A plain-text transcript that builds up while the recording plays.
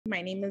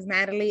My name is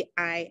Natalie.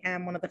 I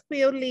am one of the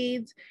field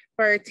leads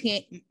for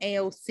Team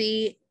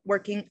AOC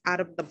working out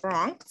of the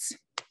Bronx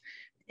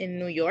in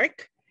New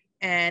York.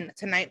 And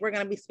tonight we're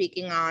going to be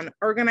speaking on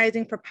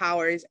organizing for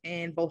powers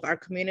in both our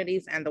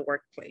communities and the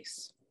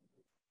workplace.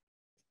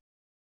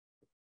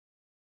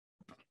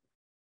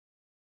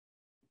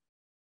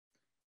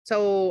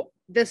 So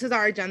this is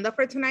our agenda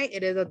for tonight.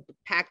 It is a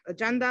packed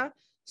agenda.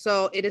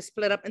 So it is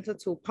split up into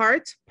two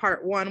parts.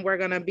 Part one, we're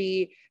going to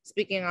be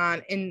speaking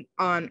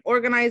on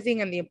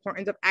organizing and the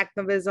importance of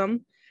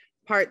activism.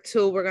 Part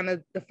two, we're going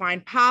to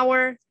define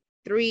power.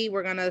 3,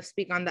 we're going to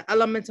speak on the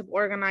elements of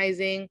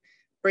organizing,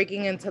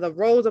 breaking into the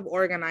roles of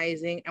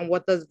organizing, and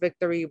what does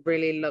victory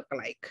really look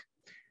like.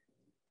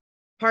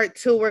 Part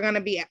 2, we're going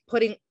to be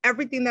putting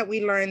everything that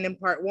we learned in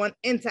part 1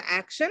 into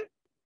action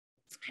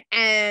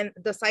and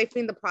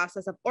deciphering the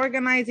process of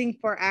organizing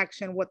for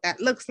action, what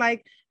that looks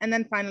like, and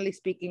then finally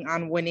speaking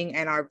on winning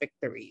and our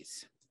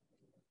victories.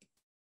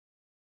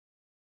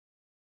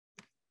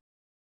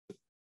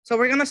 So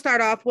we're gonna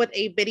start off with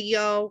a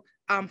video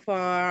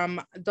from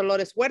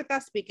Dolores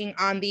Huerta speaking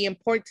on the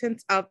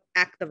importance of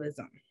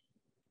activism.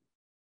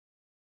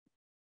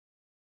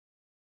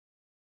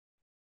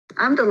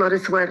 I'm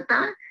Dolores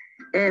Huerta,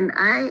 and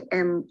I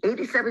am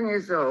 87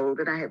 years old,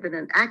 and I have been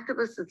an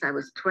activist since I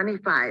was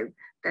 25.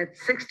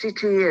 That's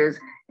 62 years,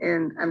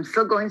 and I'm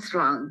still going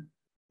strong.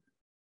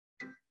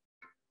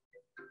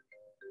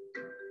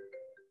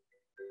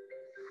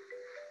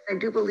 I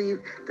do believe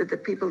that the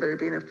people that are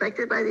being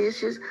affected by the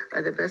issues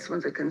are the best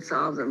ones that can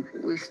solve them.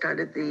 We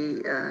started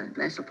the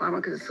National Farm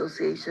Workers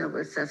Association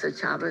with Cesar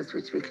Chavez,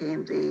 which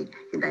became the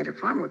United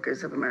Farm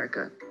Workers of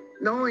America.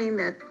 Knowing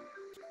that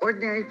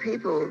ordinary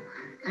people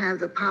have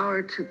the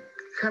power to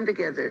come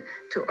together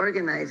to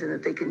organize and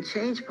that they can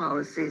change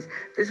policies.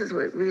 This is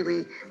what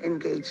really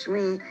engaged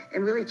me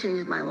and really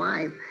changed my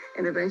life.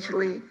 And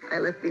eventually I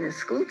left being a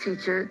school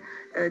teacher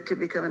to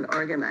become an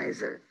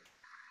organizer.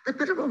 The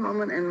pivotal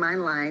moment in my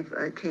life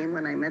came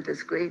when I met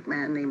this great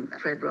man named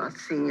Fred Roth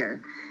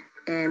Sr.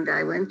 And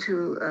I went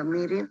to a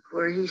meeting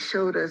where he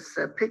showed us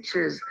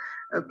pictures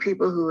of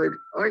people who had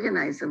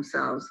organized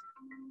themselves.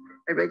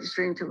 By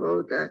registering to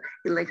vote,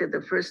 elected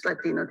the first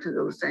Latino to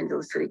the Los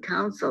Angeles City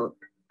Council.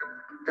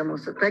 The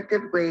most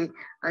effective way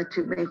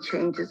to make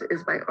changes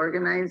is by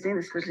organizing,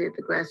 especially at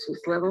the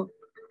grassroots level.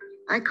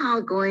 I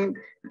call going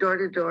door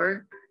to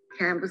door,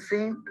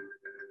 canvassing,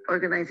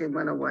 organizing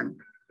 101,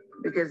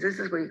 because this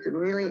is where you can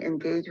really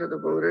engage with the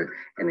voter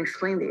and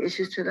explain the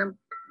issues to them.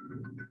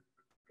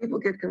 People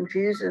get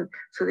confused, and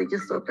so they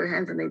just throw up their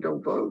hands and they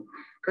don't vote.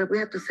 But we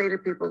have to say to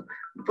people,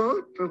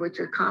 vote for what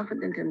you're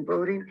confident in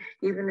voting,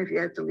 even if you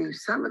have to leave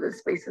some of the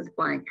spaces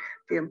blank.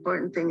 The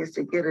important thing is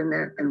to get in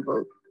there and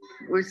vote.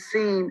 We're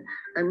seeing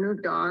a new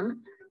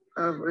dawn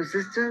of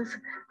resistance,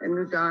 a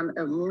new dawn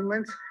of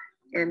movements.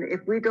 And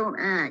if we don't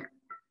act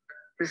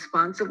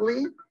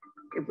responsibly,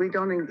 if we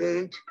don't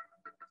engage,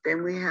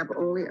 then we have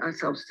only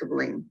ourselves to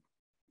blame.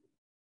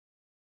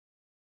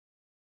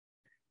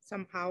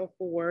 Some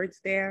powerful words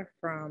there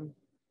from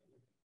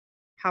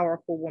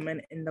powerful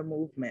women in the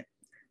movement.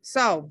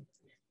 So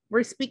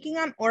we're speaking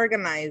on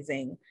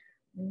organizing.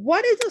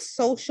 What is a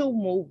social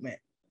movement?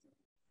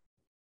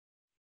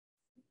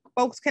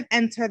 Folks can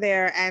enter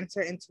their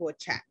answer into the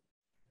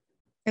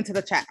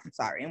chat,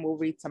 and we'll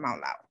read some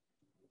out loud.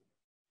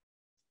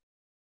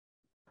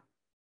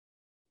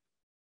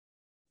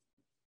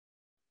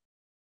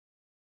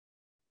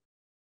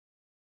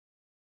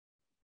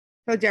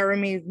 So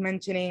Jeremy's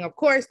mentioning, of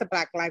course, the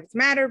Black Lives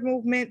Matter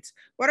movement.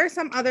 What are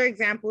some other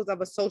examples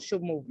of a social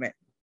movement?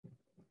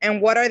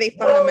 And what are they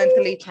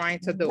fundamentally trying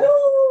to do?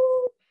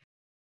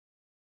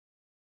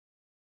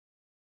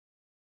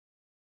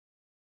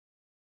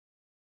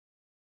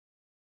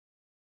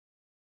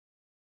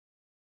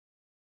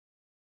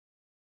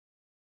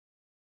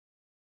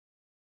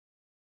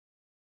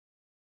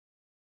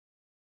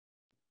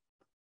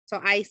 So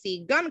I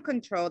see gun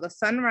control, the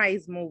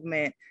Sunrise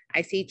Movement.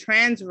 I see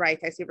trans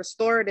rights. I see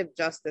restorative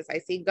justice. I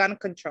see gun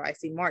control. I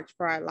see March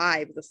for Our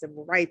Lives, the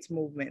Civil Rights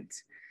Movement.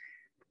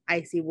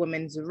 I see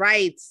women's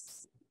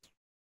rights.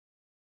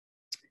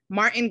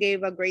 Martin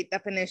gave a great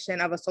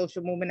definition of a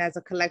social movement as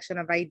a collection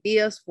of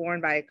ideas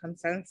formed by a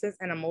consensus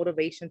and a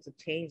motivation to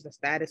change the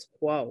status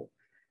quo.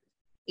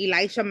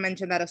 Elisha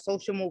mentioned that a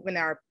social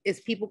movement is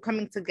people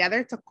coming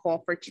together to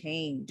call for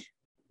change.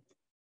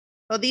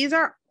 So these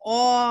are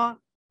all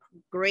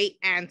great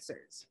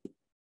answers.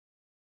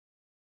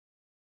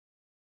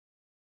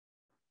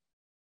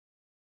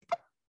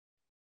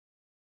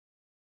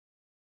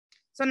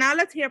 So now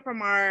let's hear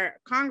from our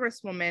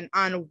Congresswoman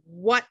on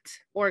what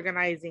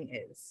organizing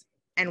is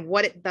and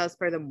what it does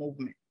for the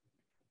movement.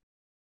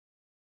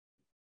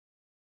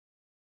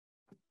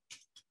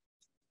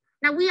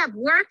 Now we have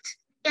worked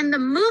and the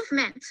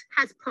movement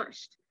has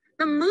pushed.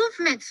 The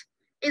movement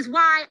is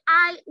why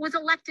I was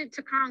elected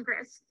to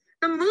Congress.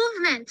 The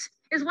movement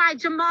is why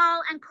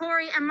Jamal and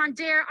Corey and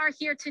Mondaire are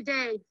here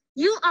today.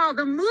 You all,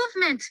 the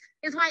movement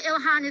is why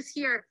Ilhan is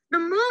here. The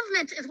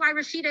movement is why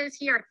Rashida is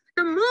here.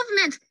 The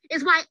movement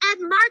is why Ed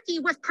Markey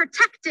was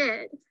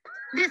protected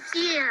this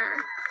year.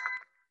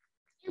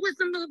 It was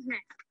the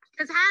movement.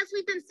 Because as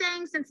we've been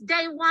saying since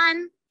day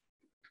one,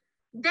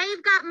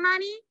 they've got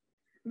money,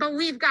 but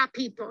we've got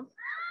people.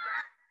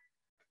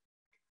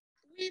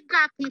 We've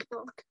got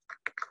people.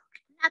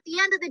 At the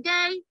end of the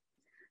day,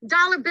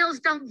 dollar bills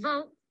don't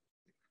vote,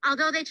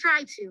 although they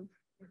try to.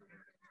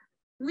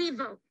 We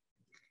vote.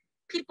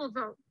 People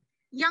vote.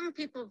 Young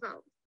people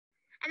vote.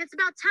 And it's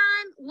about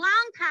time,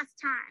 long past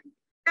time,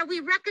 that we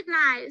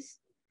recognize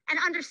and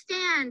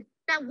understand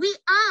that we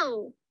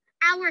owe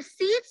our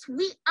seats,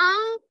 we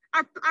owe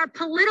our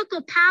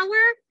political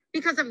power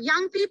because of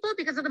young people,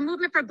 because of the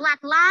movement for Black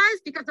lives,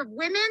 because of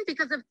women,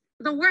 because of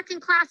the working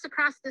class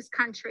across this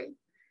country.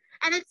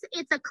 And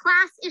it's a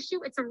class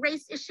issue, it's a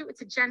race issue,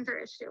 it's a gender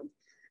issue.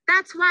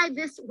 That's why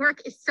this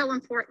work is so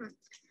important.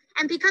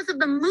 And because of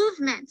the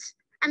movement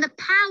and the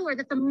power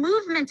that the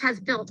movement has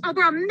built,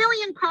 over 1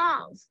 million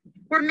calls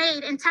were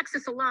made in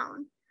Texas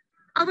alone.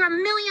 Over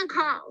 1 million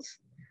calls.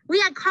 We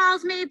had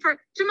calls made for,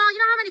 Jamal, you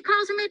know how many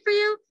calls were made for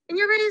you in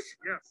your race?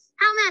 Yes.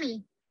 How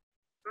many?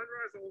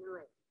 Sunrise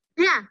overall.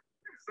 Yeah.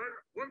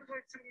 1.2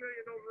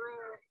 million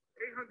overall,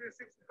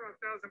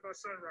 865,000 by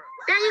Sunrise.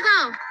 There you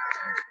go.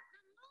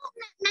 The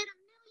movement made 1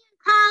 million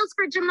calls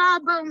for Jamal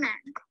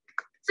Bowman.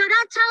 So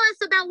don't tell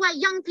us about what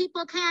young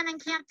people can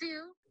and can't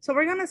do. So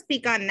we're going to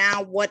speak on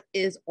now what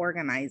is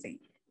organizing.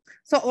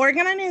 So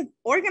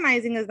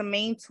organizing is the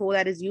main tool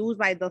that is used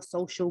by the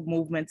social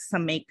movements to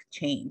make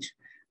change.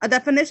 A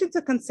definition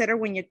to consider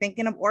when you're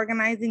thinking of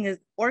organizing is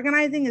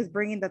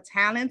bringing the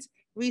talents,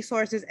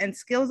 resources, and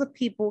skills of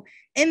people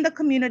in the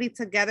community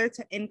together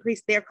to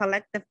increase their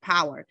collective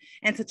power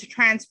and to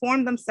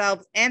transform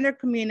themselves and their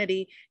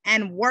community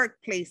and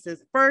workplaces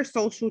for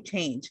social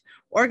change.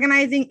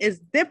 Organizing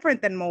is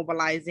different than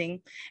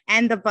mobilizing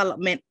and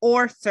development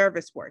or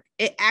service work.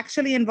 It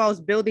actually involves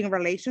building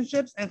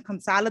relationships and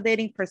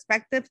consolidating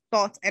perspectives,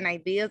 thoughts, and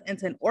ideas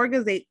into an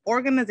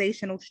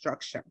organizational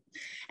structure.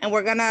 And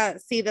we're gonna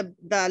see the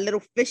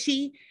little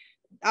fishy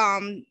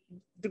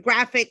the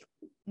graphic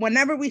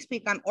whenever we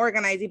speak on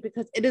organizing,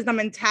 because it is the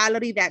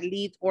mentality that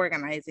leads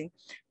organizing.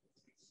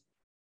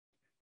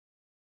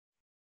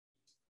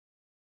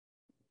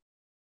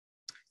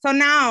 So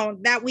now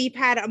that we've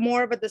had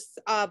more of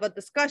a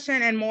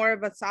discussion and more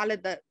of a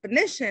solid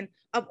definition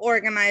of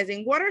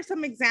organizing, what are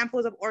some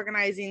examples of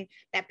organizing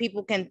that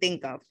people can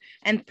think of?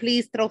 And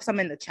please throw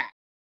some in the chat.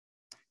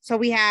 So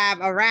we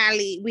have a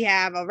rally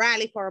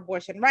for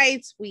abortion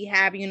rights. We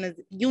have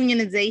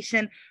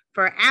unionization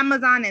for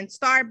Amazon and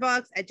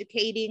Starbucks,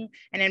 educating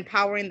and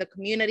empowering the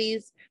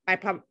communities by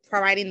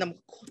providing them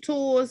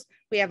tools.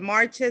 We have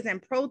marches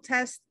and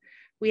protests.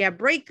 We have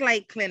brake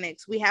light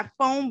clinics. We have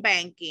phone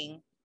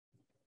banking.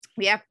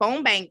 We have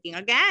phone banking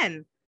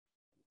again.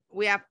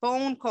 We have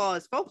phone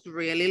calls. Folks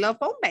really love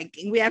phone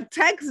banking. We have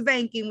text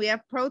banking. We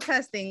have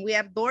protesting. We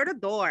have door to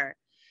door.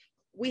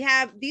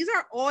 These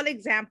are all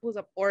examples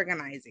of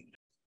organizing.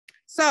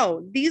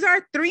 So these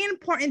are 3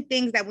 important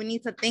things that we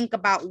need to think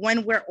about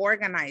when we're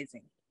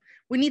organizing.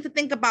 We need to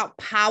think about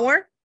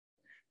power,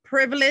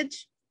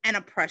 privilege, and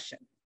oppression.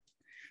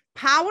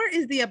 Power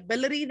is the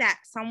ability that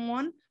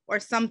someone or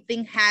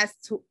something has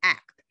to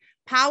act.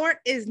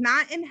 Power is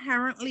not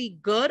inherently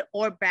good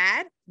or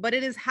bad, but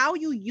it is how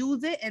you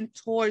use it and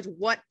towards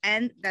what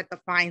end that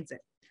defines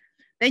it.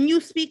 Then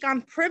you speak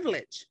on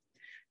privilege.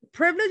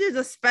 Privilege is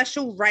a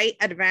special right,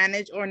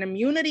 advantage, or an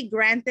immunity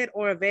granted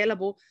or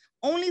available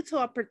only to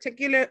a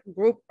particular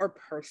group or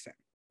person.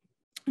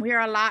 We hear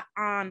a lot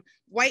on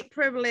white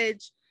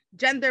privilege,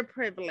 gender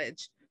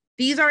privilege.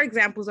 These are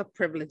examples of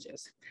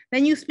privileges.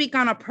 Then you speak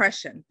on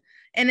oppression,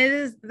 and it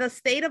is the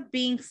state of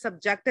being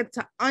subjected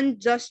to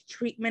unjust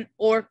treatment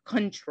or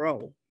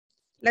control.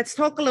 Let's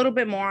talk a little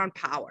bit more on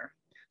power.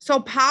 So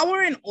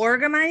power in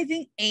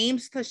organizing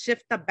aims to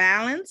shift the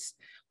balance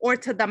or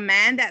to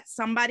demand that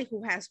somebody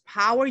who has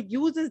power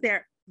uses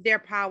their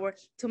power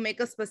to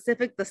make a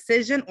specific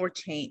decision or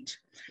change.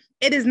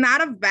 It is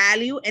not of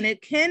value and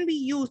it can be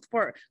used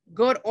for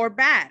good or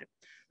bad.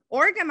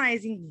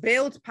 Organizing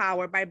builds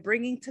power by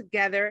bringing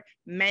together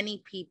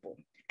many people.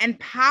 And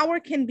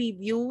power can be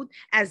viewed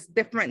as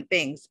different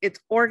things. It's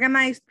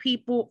organized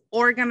people,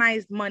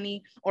 organized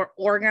money, or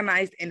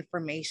organized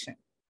information.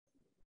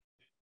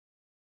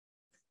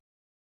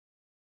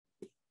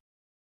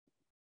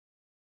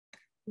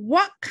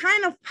 What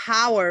kind of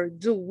power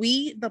do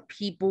we, the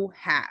people,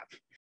 have?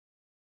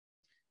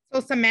 So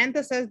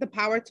Samantha says the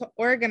power to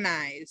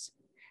organize.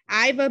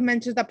 Iva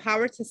mentions the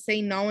power to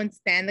say no and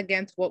stand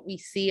against what we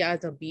see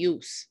as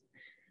abuse.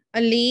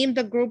 Aleem,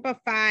 the group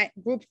 5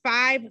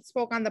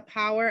 spoke on the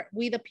power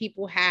we, the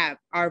people, have.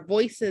 Our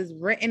voices,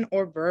 written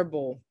or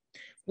verbal.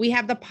 We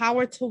have the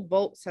power to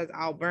vote, says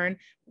Alburn.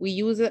 We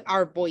use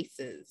our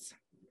voices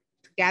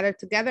to gather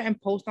together and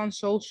post on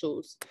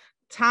socials.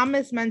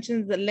 Thomas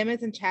mentions the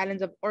limits and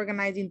challenge of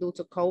organizing due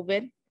to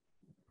COVID.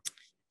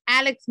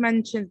 Alex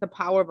mentions the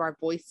power of our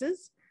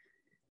voices.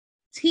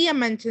 Tia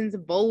mentions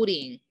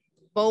voting.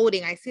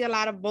 I see a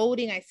lot of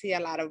voting. I see a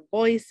lot of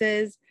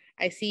voices.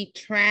 I see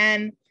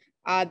Restran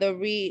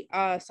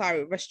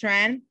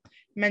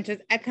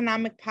mentions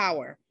economic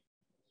power.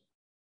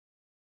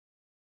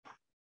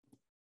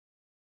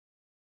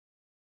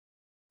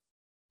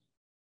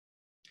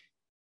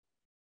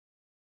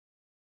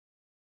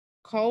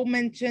 Cole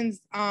mentions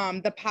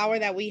the power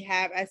that we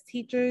have as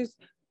teachers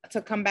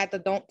to combat the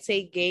Don't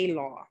Say Gay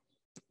law.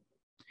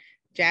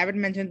 Jared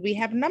mentioned we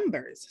have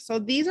numbers. So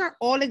these are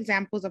all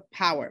examples of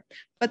power.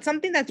 But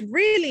something that's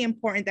really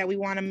important that we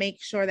want to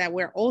make sure that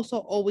we're also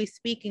always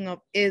speaking of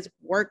is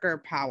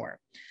worker power.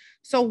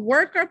 So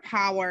worker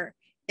power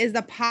is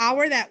the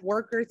power that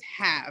workers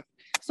have.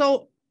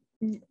 So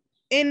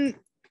in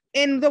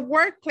the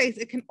workplace,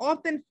 it can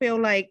often feel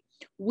like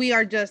we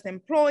are just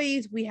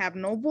employees, we have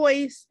no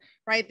voice,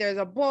 right? There's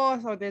a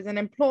boss or there's an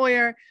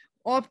employer.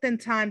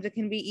 Oftentimes it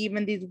can be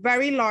even these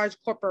very large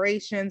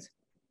corporations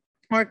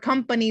or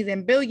companies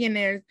and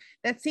billionaires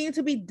that seem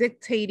to be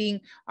dictating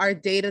our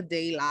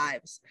day-to-day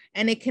lives.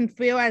 And it can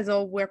feel as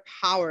though we're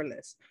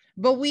powerless.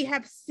 But we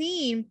have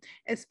seen,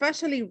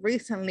 especially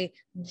recently,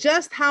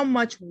 just how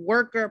much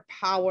worker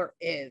power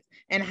is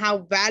and how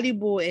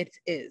valuable it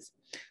is.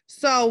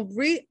 So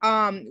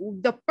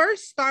the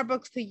first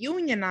Starbucks to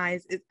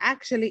unionize is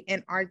actually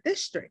in our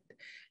district.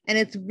 And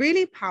it's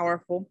really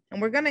powerful.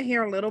 And we're going to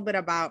hear a little bit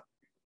about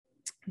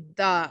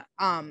the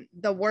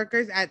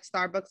workers at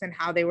Starbucks and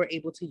how they were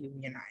able to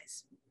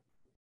unionize.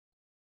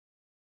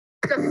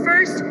 The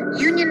first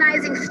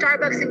unionizing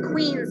Starbucks in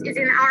Queens is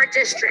in our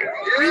district.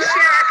 We share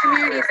our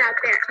communities out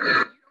there.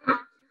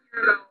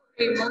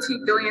 A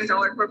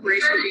multi-billion-dollar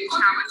corporation being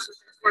challenged with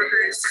its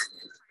workers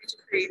trying to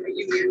create a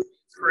union.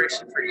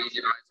 Inspiration for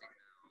unionizing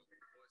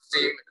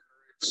seeing the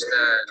courage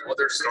that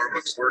other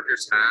Starbucks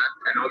workers had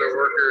and other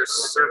workers,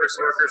 service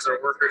workers or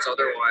workers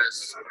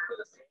otherwise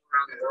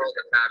around the world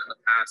have had in the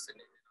past in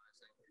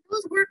unionizing.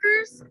 Those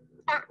workers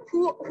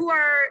who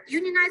are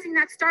unionizing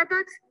that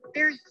Starbucks,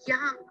 they're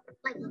young,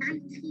 like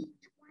 19,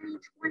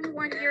 20,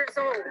 21 years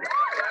old.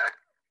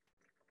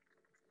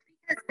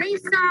 Because they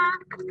saw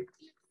the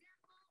example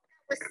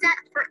that was set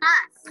for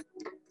us.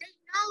 They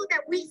know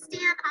that we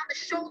stand on the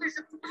shoulders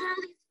of all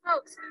these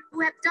folks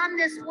who have done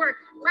this work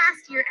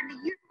last year and the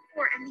year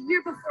before and the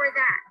year before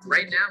that.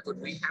 Right now, what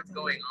we have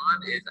going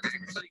on is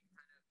actually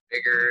kind of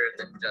bigger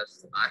than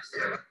just us.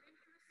 It's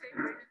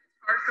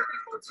hard for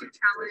people to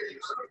challenge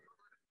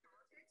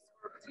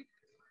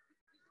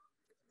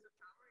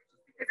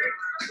it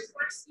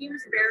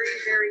seems very,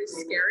 very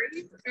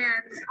scary,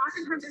 and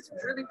oftentimes it's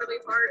really,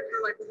 really hard for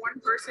like one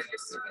person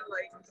just to be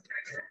like,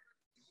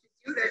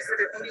 do this, and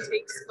it only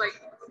takes like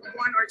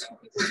one or two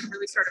people to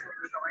really start a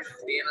movement going.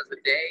 At the end of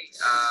the day, it's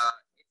not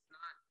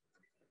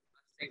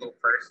a single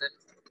person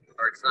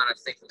or it's not a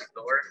single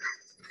store.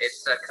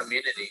 It's a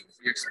community.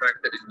 We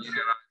expect that in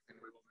unionizing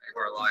we will make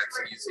our lives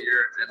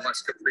easier and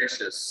less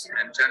capricious,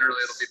 and generally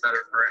it'll be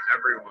better for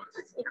everyone.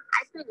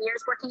 I spent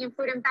years working in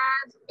food and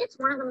bev. It's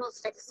one of the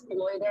most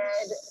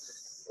exploited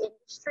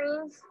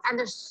industries, and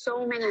there's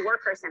so many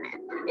workers in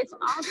it. It's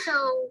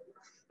also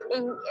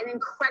in an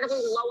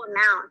incredibly low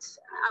amount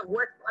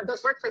of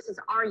those workplaces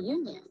are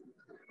union.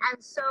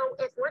 And so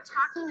if we're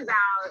talking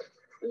about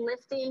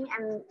lifting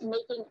and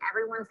making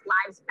everyone's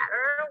lives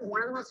better,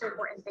 one of the most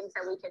important things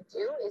that we could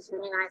do is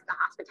unionize the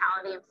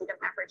hospitality and food and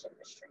beverage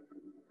industry.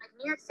 Like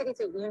New York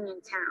City's a union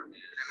town.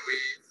 And we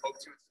hope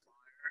to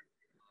inspire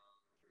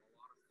a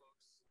lot of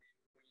folks in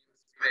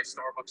Queens,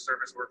 Starbucks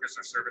service workers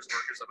or service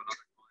workers of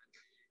another kind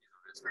to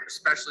unionize,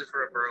 especially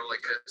for a borough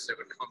like this. It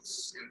would come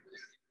in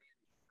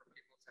for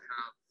people to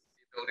have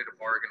the ability to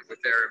bargain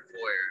with their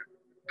employer.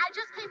 I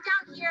just came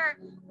down here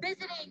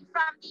visiting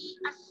from the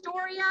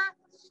Astoria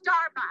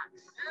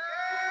Starbucks.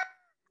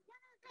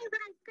 One of the things that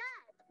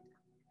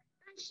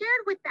I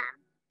shared with them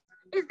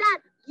is that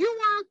you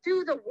all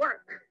do the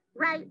work,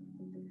 right?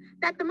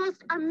 That some of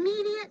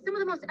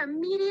the most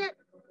immediate,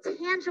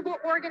 tangible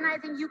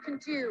organizing you can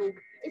do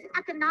is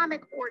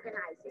economic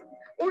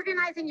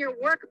organizing your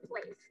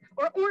workplace,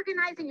 or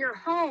organizing your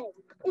home,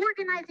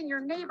 organizing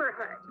your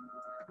neighborhood.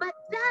 But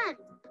then,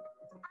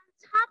 on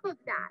top of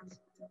that,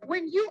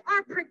 when you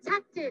are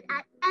protected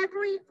at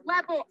every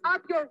level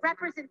of your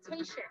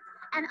representation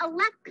and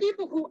elect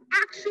people who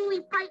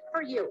actually fight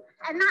for you,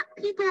 and not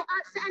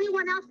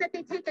anyone else that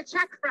they take a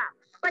check from,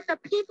 but the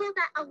people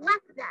that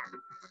elect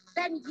them,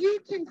 then you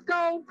can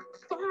go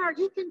far.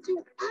 You can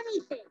do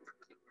anything.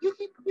 You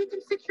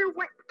can secure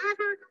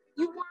whatever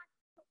you want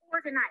to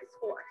organize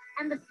for,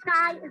 and the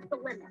sky is the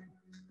limit.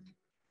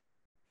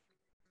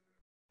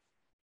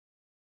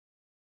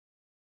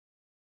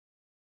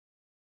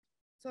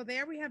 So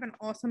there we have an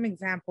awesome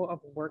example of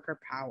worker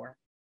power.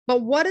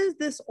 But what does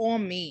this all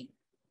mean?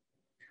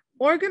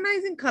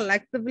 Organizing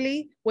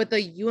collectively with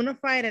a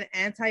unified and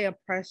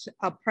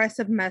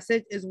anti-oppressive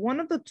message is one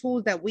of the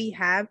tools that we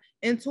have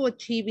into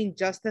achieving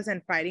justice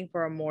and fighting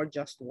for a more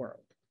just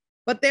world.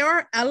 But there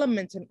are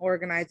elements in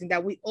organizing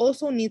that we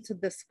also need to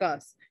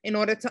discuss in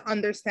order to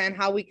understand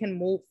how we can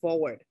move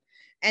forward.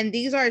 And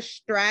these are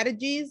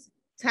strategies,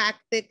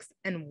 tactics,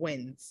 and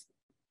wins.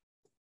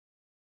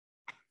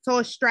 So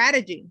a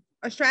strategy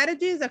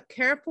is a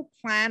careful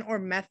plan or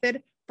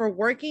method for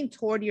working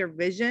toward your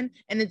vision,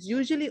 and it's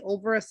usually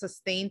over a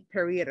sustained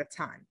period of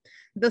time.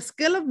 The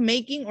skill of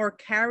making or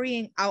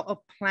carrying out a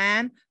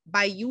plan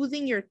by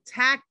using your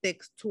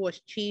tactics to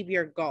achieve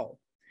your goal.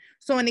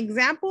 So an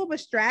example of a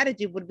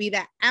strategy would be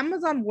that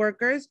Amazon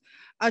workers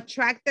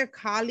attract their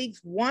colleagues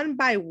one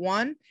by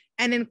one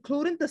and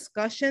include in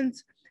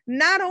discussions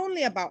not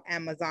only about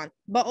Amazon,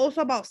 but also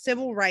about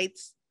civil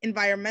rights,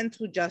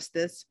 environmental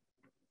justice,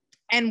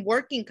 and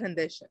working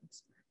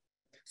conditions.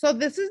 So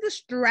this is the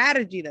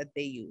strategy that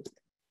they used.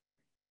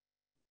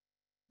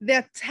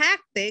 The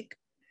tactic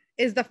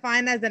is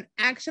defined as an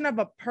action of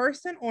a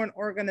person or an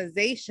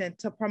organization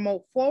to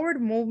promote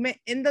forward movement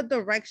in the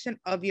direction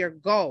of your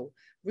goal,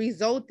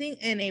 resulting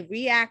in a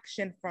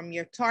reaction from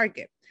your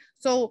target.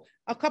 So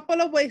a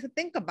couple of ways to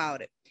think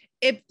about it.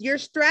 If your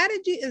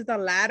strategy is the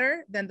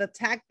ladder, then the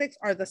tactics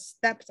are the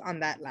steps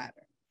on that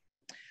ladder.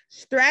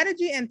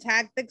 Strategy and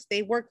tactics,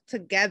 they work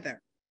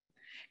together.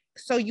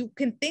 So you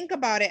can think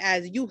about it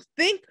as you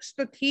think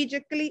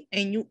strategically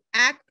and you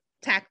act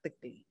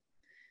tactically.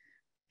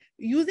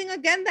 Using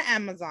again the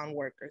Amazon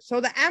workers.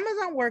 So the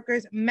Amazon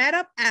workers met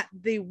up at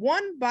the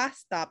one bus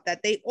stop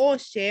that they all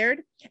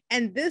shared,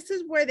 and this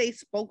is where they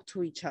spoke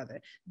to each other.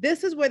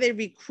 This is where they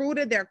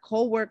recruited their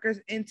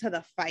co-workers into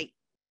the fight.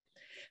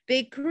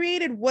 They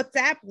created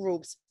WhatsApp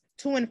groups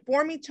to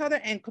inform each other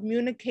and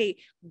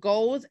communicate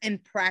goals and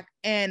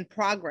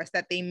progress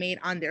that they made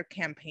on their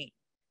campaign.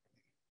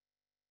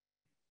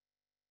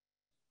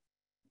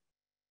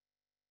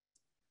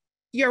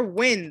 Your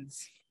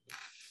wins.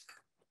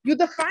 You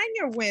define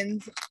your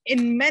wins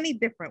in many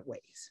different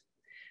ways.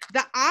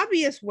 The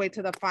obvious way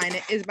to define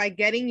it is by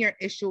getting your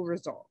issue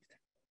resolved.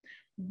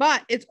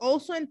 But it's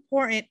also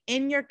important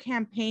in your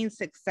campaign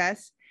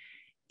success,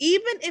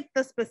 even if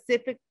the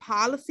specific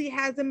policy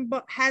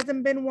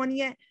hasn't been won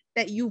yet,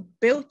 that you've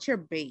built your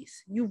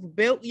base, you've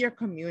built your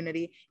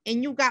community,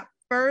 and you got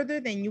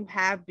further than you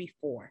have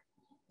before.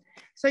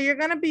 So you're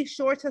gonna be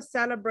sure to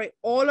celebrate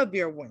all of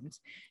your wins,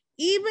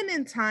 even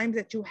in times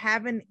that you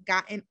haven't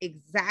gotten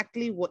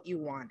exactly what you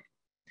wanted.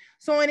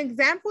 So an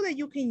example that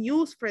you can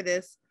use for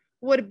this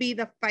would be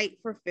the Fight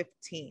for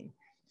 15.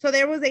 So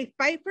there was a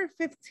Fight for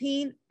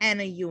 15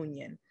 and a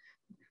union.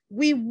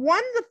 We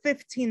won the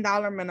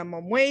 $15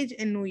 minimum wage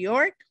in New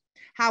York.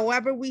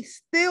 However, we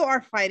still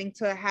are fighting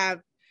to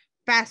have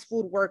fast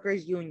food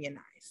workers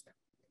unionized.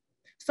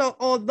 So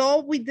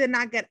although we did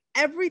not get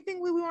everything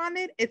we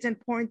wanted, it's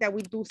important that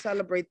we do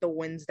celebrate the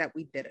wins that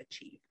we did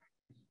achieve.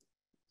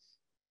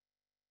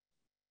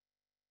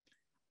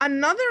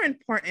 Another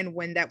important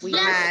win that we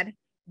had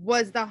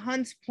was the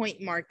Hunts Point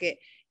Market,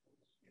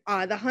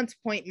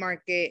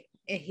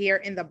 here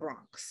in the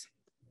Bronx.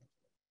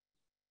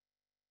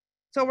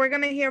 So we're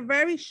gonna hear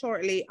very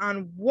shortly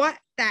on what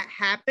that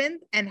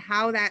happened and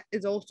how that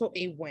is also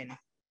a win.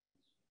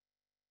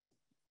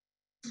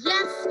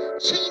 Yes,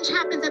 change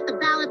happens at the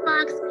ballot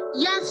box.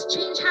 Yes,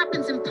 change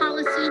happens in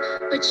policy,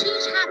 but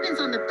change happens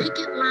on the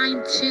picket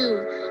line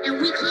too. And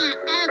we can't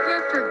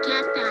ever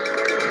forget that.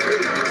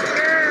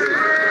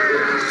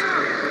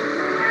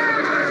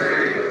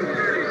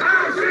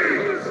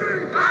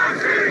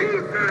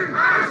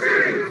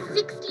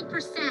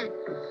 60%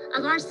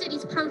 of our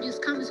city's produce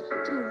comes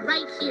through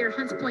right here,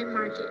 Hunts Point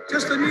Market.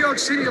 Just in New York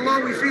City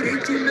alone, we feed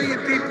 18 million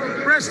people.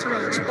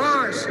 Restaurants,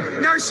 bars,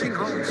 nursing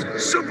homes,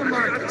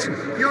 supermarkets,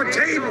 your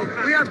table.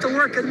 We have to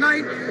work at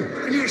night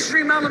in the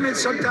extreme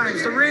elements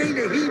sometimes. The rain,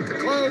 the heat, the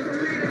cold,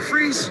 the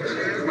freeze.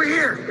 We're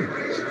here.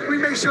 We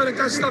make sure that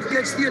that stuff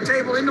gets to your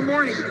table in the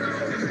morning.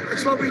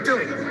 That's what we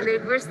do. They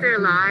risk their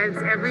lives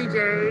every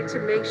day to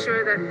make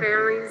sure that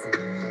families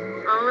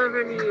all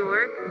over New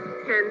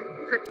York can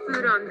put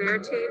food on their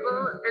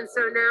table. And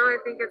so now I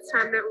think it's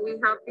time that we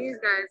help these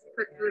guys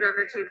put food on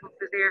the table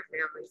for their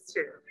families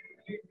too.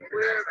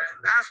 We're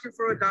asking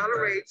for a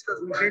 $1 raise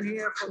because we've been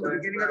here from the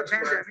beginning of the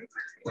pandemic.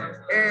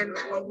 And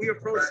when we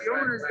approached the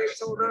owners, they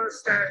told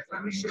us that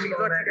we should be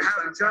lucky to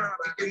have a job.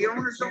 The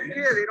owners don't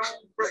care. They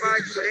don't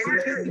provide you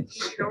with anything,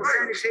 no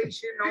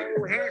sanitation,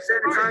 no hand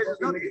sanitizers,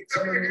 nothing.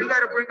 We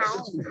got to bring our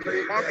own.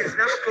 The market's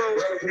never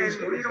closed,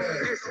 and we don't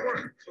miss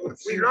work.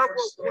 We love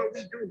what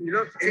we do. We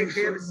love to take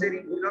care of the city.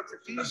 We love to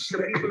feed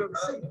the people of the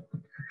city.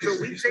 So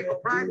we take a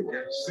pride in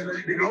this,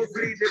 and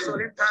hopefully this will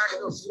impact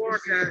the sport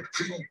that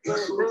go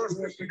across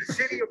the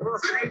city,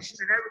 across the nation,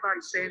 and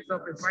everybody stands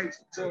up and fights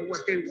for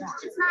what they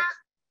want.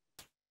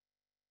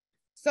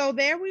 So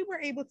there we were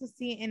able to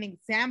see an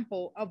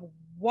example of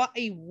what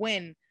a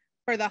win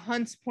for the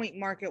Hunts Point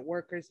Market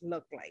workers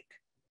looked like.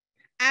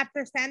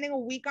 After standing a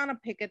week on a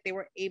picket, they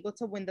were able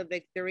to win the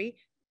victory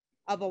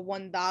of a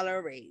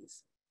 $1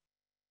 raise.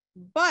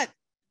 But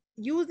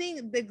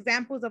using the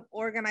examples of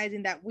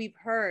organizing that we've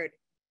heard,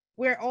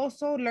 we're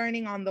also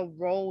learning on the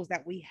roles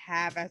that we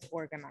have as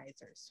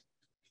organizers.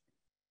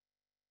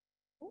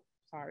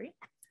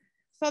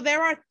 So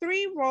there are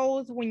 3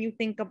 roles when you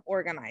think of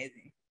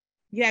organizing.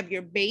 You have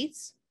your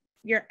base,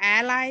 your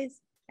allies,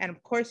 and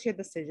of course your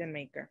decision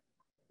maker.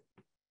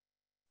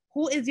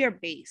 Who is your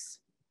base?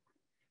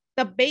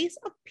 The base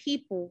of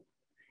people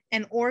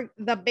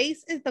the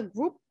base is the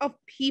group of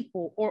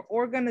people or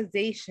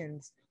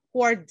organizations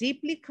who are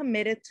deeply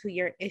committed to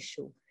your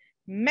issue.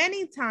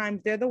 Many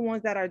times they're the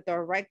ones that are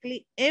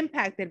directly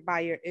impacted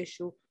by your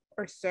issue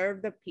or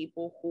serve the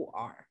people who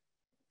are.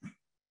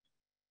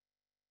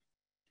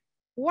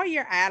 Who are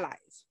your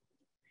allies?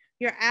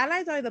 Your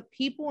allies are the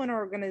people and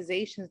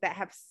organizations that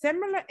have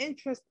similar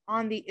interests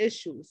on the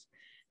issues.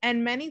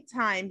 And many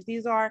times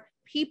these are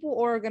people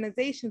or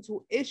organizations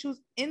whose issues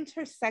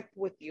intersect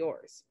with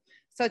yours,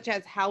 such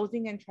as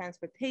housing and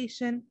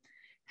transportation,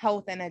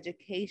 health and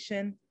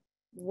education,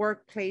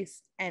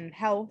 workplace and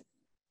health.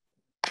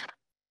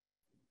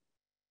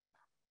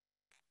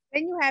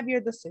 Then you have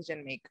your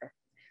decision maker.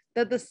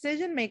 The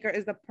decision maker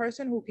is the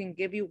person who can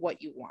give you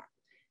what you want.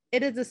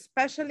 It is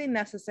especially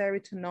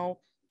necessary to know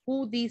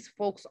who these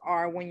folks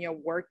are when you're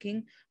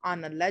working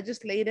on a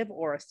legislative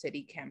or a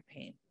city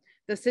campaign.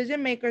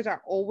 Decision makers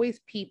are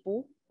always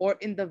people or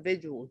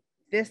individuals.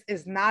 This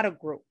is not a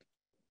group.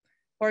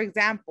 For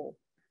example,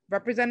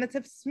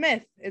 Representative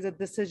Smith is a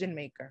decision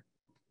maker,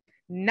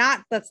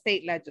 not the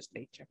state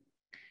legislature.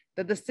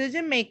 The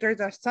decision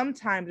makers are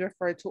sometimes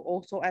referred to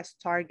also as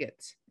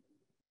targets.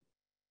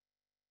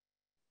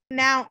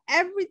 Now,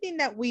 everything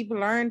that we've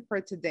learned for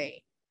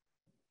today,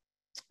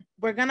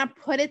 we're gonna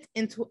put it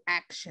into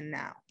action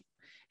now.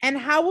 And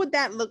how would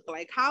that look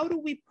like? How do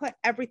we put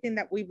everything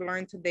that we've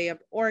learned today of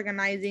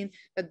organizing,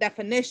 the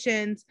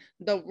definitions,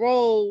 the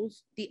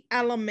roles, the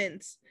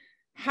elements,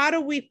 how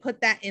do we put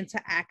that into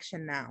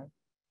action now?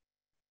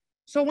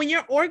 So when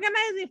you're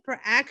organizing for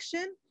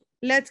action,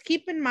 let's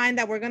keep in mind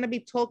that we're gonna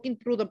be talking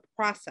through the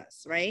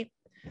process, right?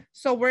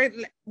 So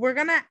we're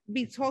gonna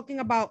be talking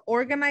about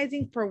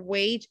organizing for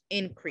wage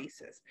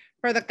increases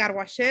for the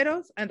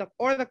carwacheros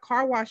or the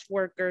car wash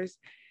workers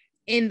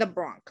in the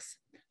Bronx.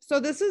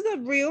 So this is a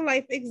real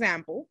life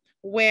example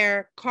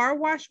where car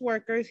wash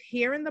workers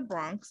here in the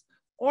Bronx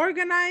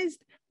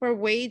organized for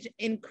wage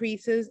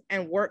increases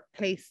and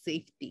workplace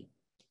safety.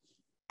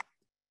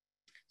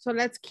 So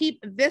let's keep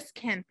this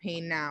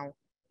campaign now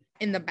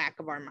in the back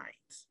of our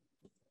minds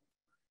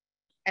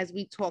as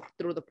we talk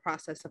through the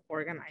process of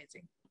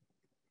organizing.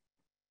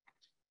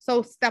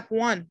 So step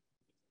one,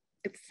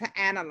 it's to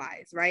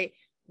analyze, right?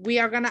 We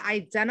are gonna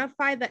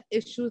identify the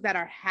issues that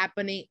are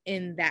happening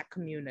in that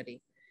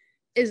community.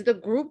 Is the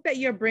group that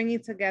you're bringing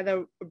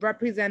together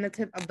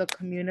representative of the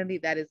community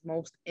that is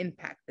most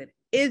impacted?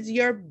 Is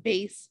your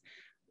base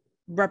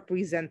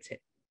represented?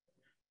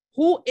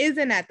 Who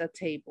isn't at the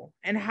table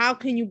and how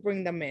can you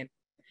bring them in?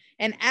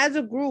 And as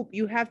a group,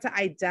 you have to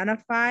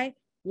identify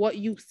what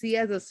you see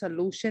as a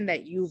solution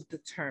that you've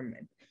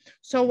determined.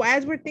 So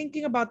as we're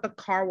thinking about the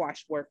car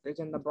wash workers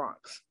in the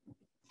Bronx,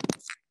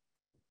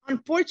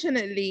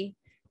 unfortunately,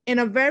 in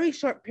a very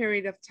short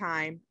period of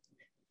time,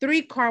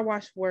 3 car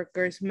wash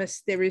workers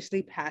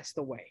mysteriously passed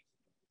away.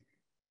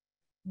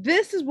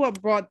 This is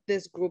what brought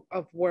this group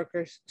of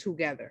workers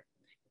together.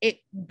 It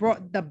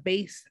brought the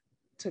base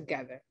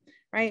together,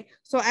 right?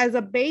 So as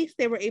a base,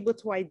 they were able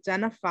to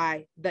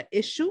identify the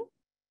issue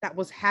that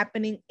was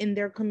happening in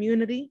their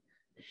community,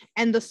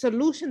 and the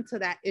solution to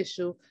that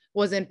issue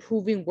was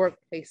improving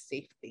workplace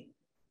safety.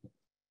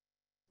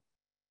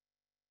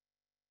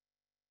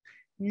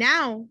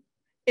 Now,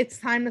 it's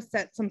time to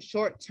set some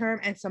short-term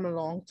and some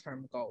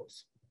long-term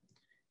goals.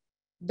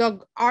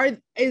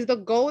 Is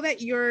the goal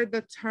that you're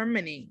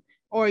determining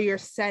or you're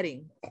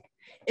setting,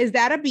 is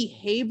that a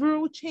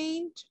behavioral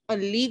change, a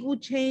legal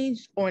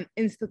change, or an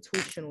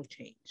institutional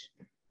change?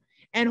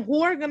 And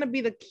who are gonna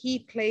be the key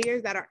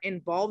players that are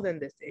involved in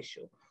this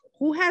issue?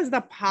 Who has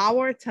the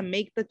power to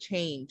make the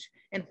change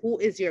and who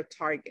is your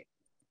target?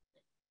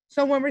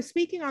 So when we're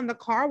speaking on the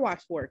car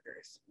wash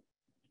workers,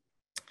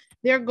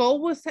 their goal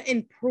was to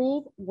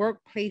improve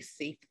workplace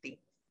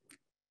safety.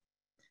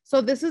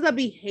 So this is a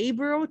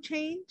behavioral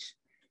change.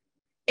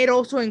 It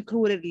also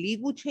included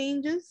legal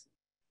changes.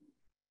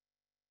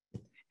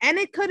 And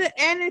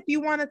if you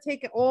want to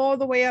take it all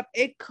the way up,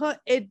 it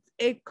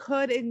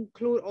could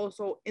include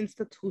also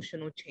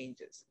institutional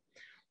changes.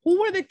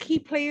 Who were the key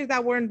players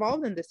that were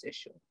involved in this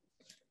issue?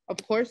 Of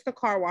course, the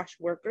car wash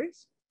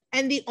workers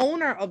and the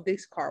owner of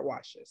these car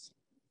washes.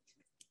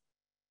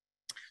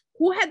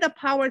 Who had the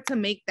power to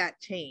make that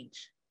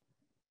change?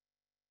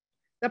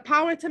 The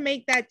power to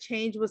make that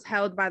change was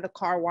held by the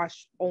car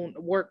wash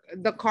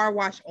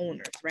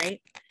owners,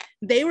 right?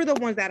 They were the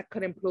ones that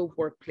could improve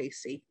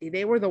workplace safety.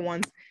 They were the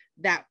ones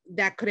that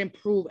could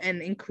improve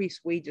and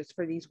increase wages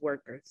for these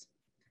workers.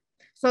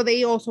 So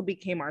they also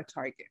became our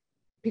target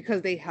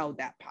because they held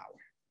that power.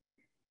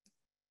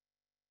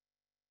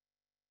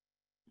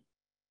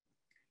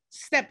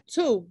 Step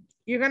 2,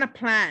 you're gonna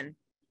plan.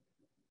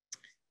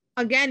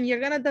 Again, you're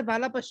gonna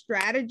develop a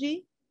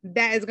strategy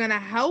that is gonna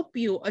help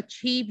you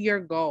achieve your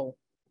goal.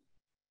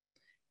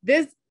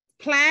 This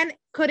plan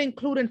could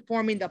include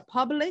informing the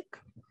public,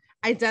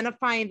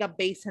 identifying the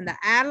base and the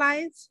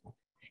allies,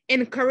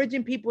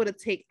 encouraging people to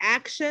take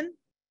action.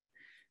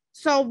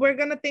 So we're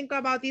gonna think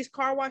about these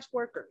car wash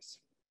workers,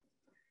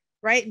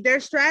 right? Their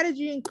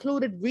strategy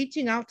included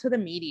reaching out to the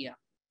media,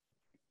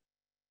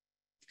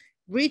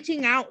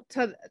 reaching out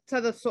to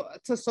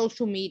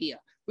social media,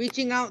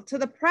 reaching out to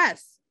the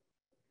press,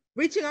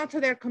 reaching out to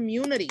their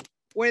community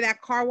where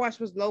that car wash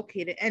was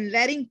located and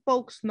letting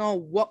folks know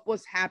what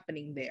was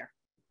happening there,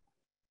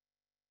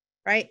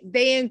 right?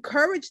 They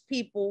encouraged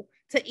people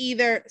to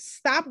either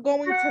stop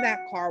going to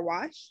that car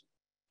wash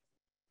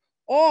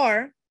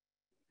or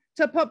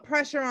to put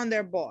pressure on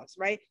their boss,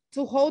 right?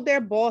 To hold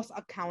their boss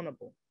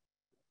accountable.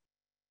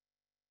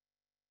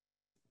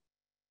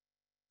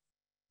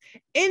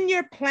 In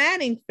your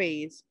planning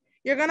phase,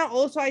 you're going to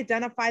also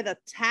identify the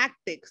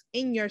tactics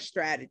in your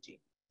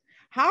strategy.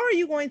 How are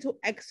you going to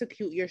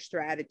execute your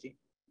strategy?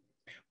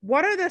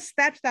 What are the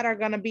steps that are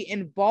going to be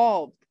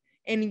involved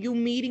in you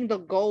meeting the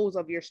goals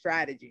of your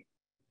strategy?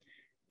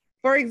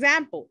 For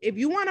example, if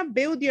you want to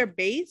build your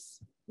base,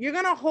 you're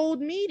going to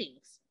hold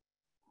meetings.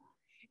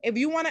 If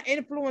you want to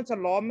influence a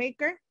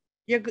lawmaker,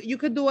 you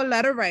could do a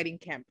letter writing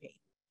campaign.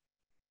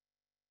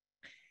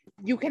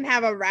 You can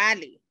have a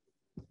rally.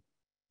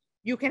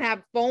 You can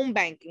have phone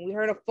banking. We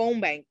heard of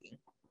phone banking.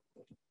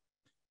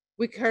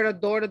 We heard of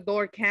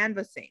door-to-door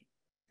canvassing,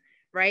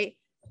 right?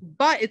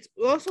 But it's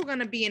also going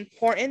to be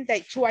important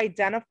that to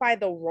identify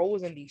the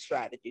roles in these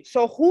strategies.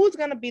 So who's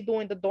going to be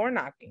doing the door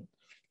knocking?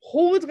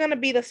 Who is going to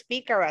be the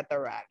speaker at the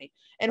rally?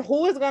 And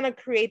who is going to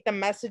create the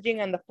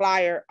messaging and the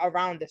flyer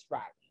around this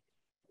rally?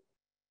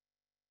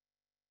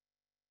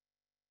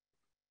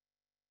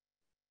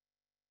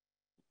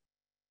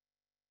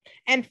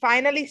 And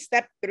finally,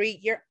 step 3,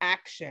 your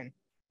action.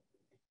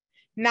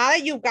 Now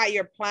that you've got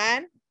your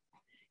plan,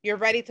 you're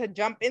ready to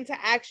jump into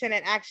action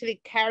and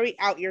actually carry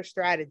out your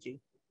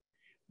strategy.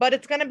 But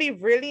it's going to be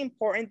really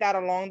important that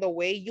along the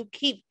way, you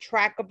keep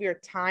track of your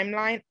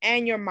timeline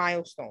and your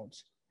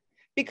milestones,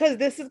 because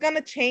this is going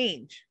to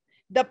change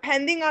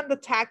depending on the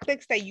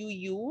tactics that you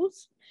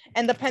use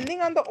and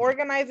depending on the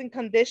organizing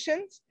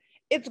conditions.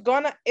 It's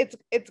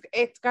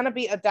gonna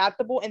be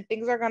adaptable, and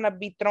things are gonna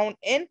be thrown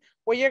in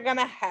where you're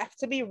gonna have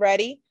to be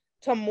ready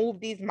to move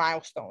these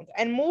milestones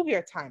and move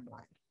your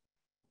timeline.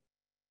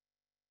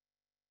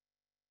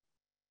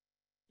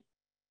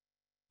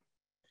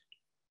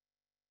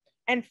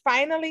 And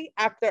finally,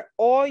 after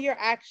all your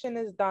action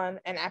is done,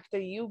 and after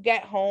you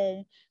get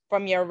home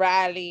from your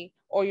rally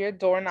or your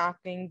door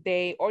knocking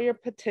day or your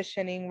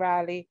petitioning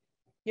rally,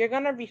 you're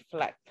gonna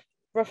reflect.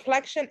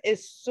 Reflection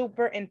is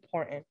super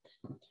important,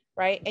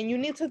 right? And you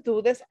need to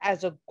do this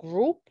as a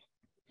group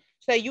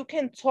so that you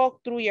can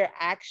talk through your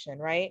action,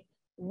 right?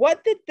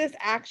 What did this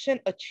action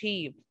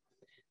achieve?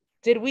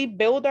 Did we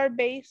build our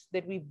base?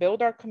 Did we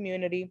build our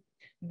community?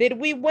 Did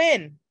we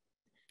win?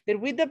 Did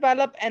we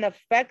develop an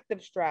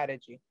effective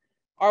strategy?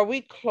 Are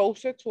we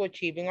closer to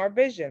achieving our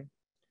vision?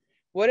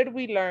 What did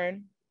we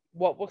learn?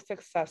 What was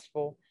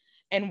successful?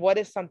 And what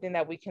is something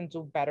that we can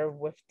do better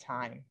with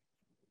time?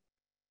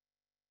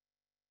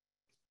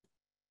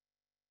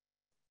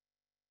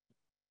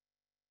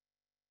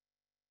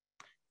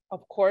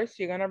 Of course,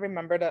 you're going to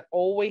remember to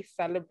always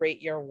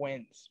celebrate your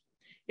wins.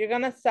 You're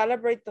going to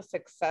celebrate the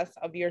success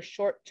of your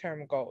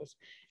short-term goals.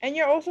 And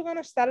you're also going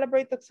to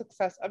celebrate the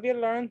success of your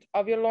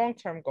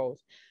long-term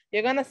goals.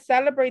 You're going to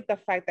celebrate the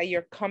fact that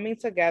you're coming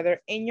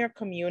together in your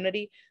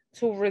community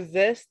to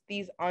resist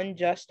these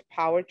unjust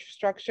power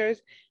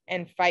structures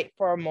and fight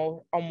for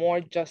a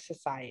more just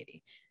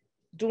society.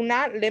 Do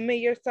not limit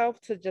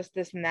yourself to just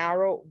this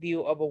narrow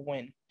view of a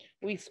win.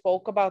 We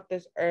spoke about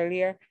this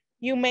earlier.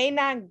 You may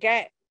not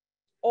get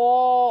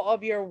all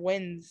of your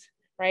wins,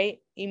 right,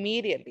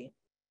 immediately.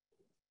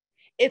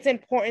 It's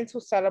important to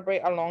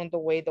celebrate along the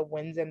way the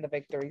wins and the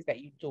victories that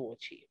you do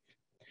achieve.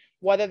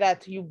 Whether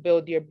that's you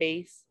build your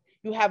base,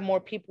 you have more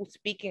people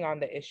speaking on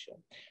the issue.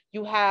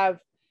 You have,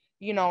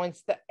 you know,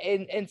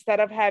 instead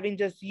of having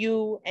just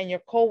you and your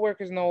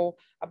coworkers know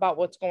about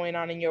what's going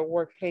on in your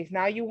workplace,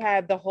 now you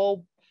have the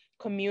whole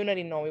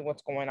community knowing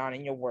what's going on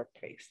in your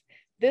workplace.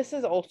 This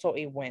is also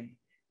a win.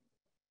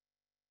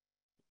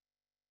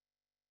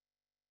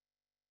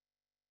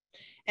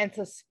 And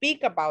to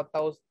speak about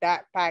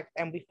that fact,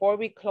 and before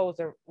we close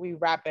or we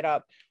wrap it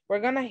up, we're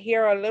going to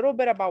hear a little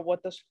bit about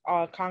what the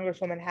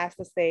Congresswoman has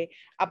to say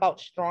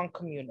about strong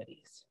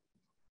communities.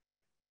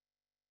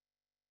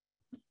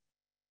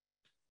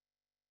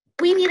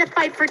 We need to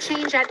fight for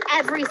change at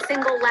every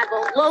single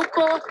level,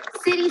 local,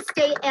 city,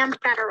 state, and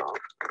federal.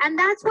 And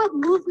that's what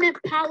movement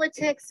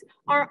politics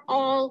are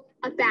all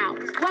about.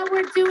 What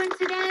we're doing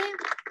today,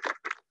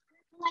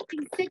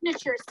 collecting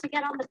signatures to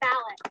get on the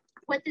ballot.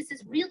 What this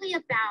is really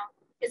about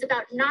is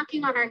about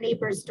knocking on our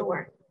neighbor's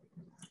door,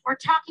 or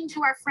talking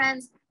to our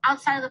friends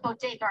outside of the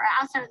bodega or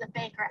outside of the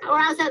bank or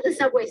outside of the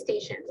subway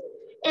station.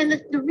 And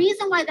the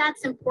reason why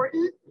that's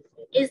important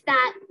is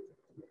that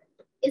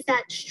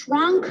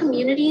strong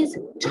communities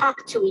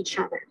talk to each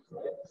other.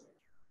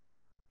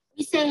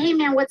 We say, hey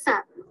man, what's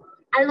up?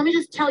 Let me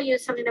just tell you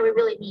something that we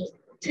really need.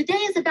 Today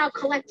is about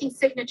collecting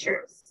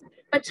signatures,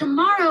 but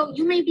tomorrow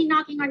you may be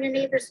knocking on your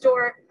neighbor's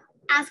door,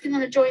 asking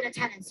them to join a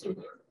tenants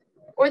union.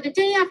 Or the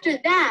day after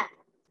that,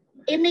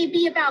 it may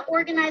be about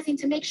organizing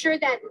to make sure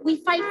that we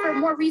fight for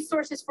more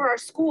resources for our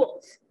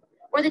schools.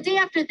 Or the day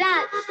after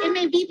that, it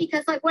may be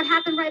because like what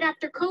happened right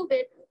after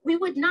COVID,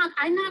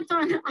 I knocked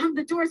on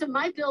the doors of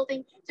my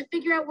building to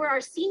figure out where our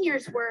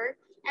seniors were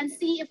and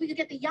see if we could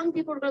get the young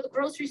people to go to the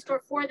grocery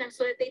store for them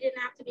so that they didn't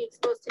have to be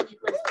exposed to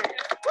needless death.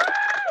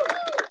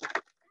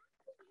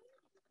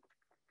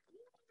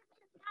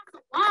 Pass a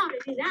law to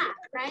do that,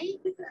 right?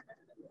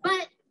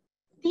 But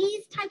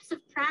these types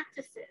of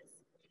practices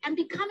and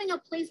becoming a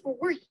place where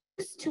we're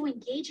used to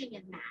engaging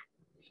in that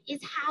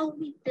is how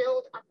we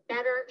build a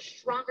better,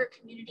 stronger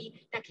community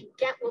that can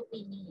get what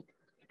we need.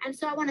 And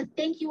so I want to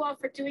thank you all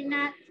for doing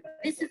that.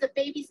 This is a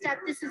baby step.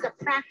 This is a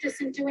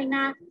practice in doing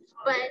that.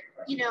 But,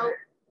 you know,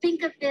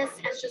 think of this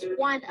as just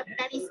one of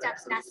many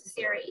steps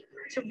necessary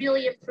to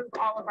really improve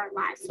all of our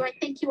lives. So I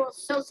thank you all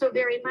so, so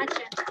very much.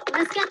 And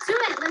let's get to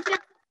it.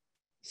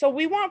 So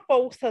we want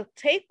folks to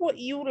take what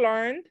you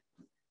learned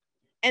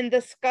and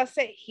discuss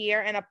it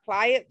here and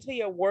apply it to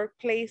your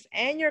workplace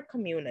and your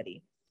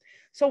community.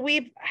 So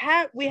we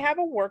have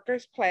a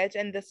workers pledge,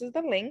 and this is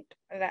the link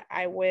that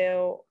I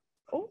will,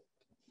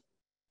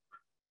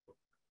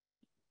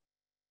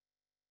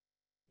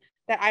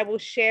 that I will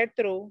share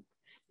through,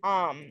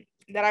 and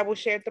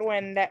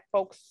let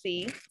folks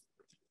see.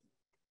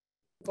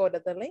 Go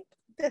to the link.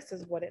 This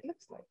is what it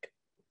looks like.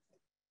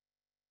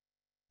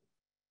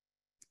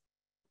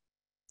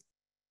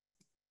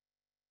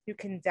 You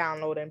can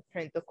download and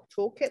print the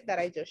toolkit that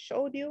I just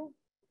showed you.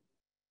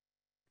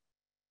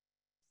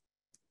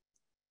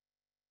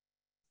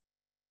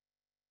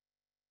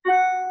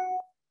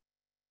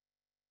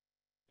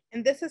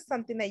 And this is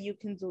something that you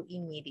can do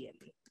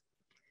immediately.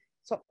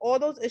 So all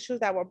those issues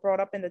that were brought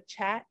up in the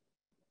chat,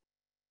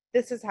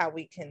 this is how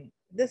we can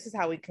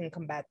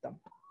combat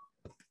them.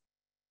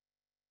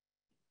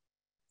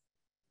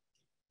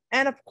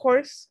 And of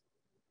course,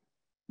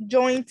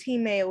 join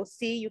Team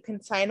AOC. You can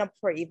sign up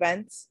for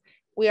events.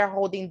 We are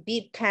holding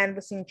deep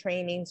canvassing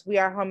trainings. We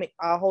are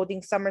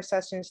holding summer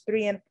sessions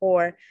 3 and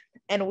 4,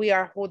 and we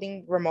are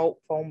holding remote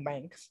phone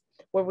banks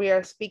where we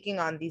are speaking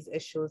on these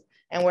issues,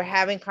 and we're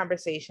having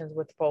conversations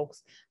with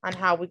folks on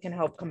how we can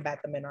help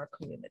combat them in our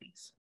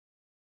communities.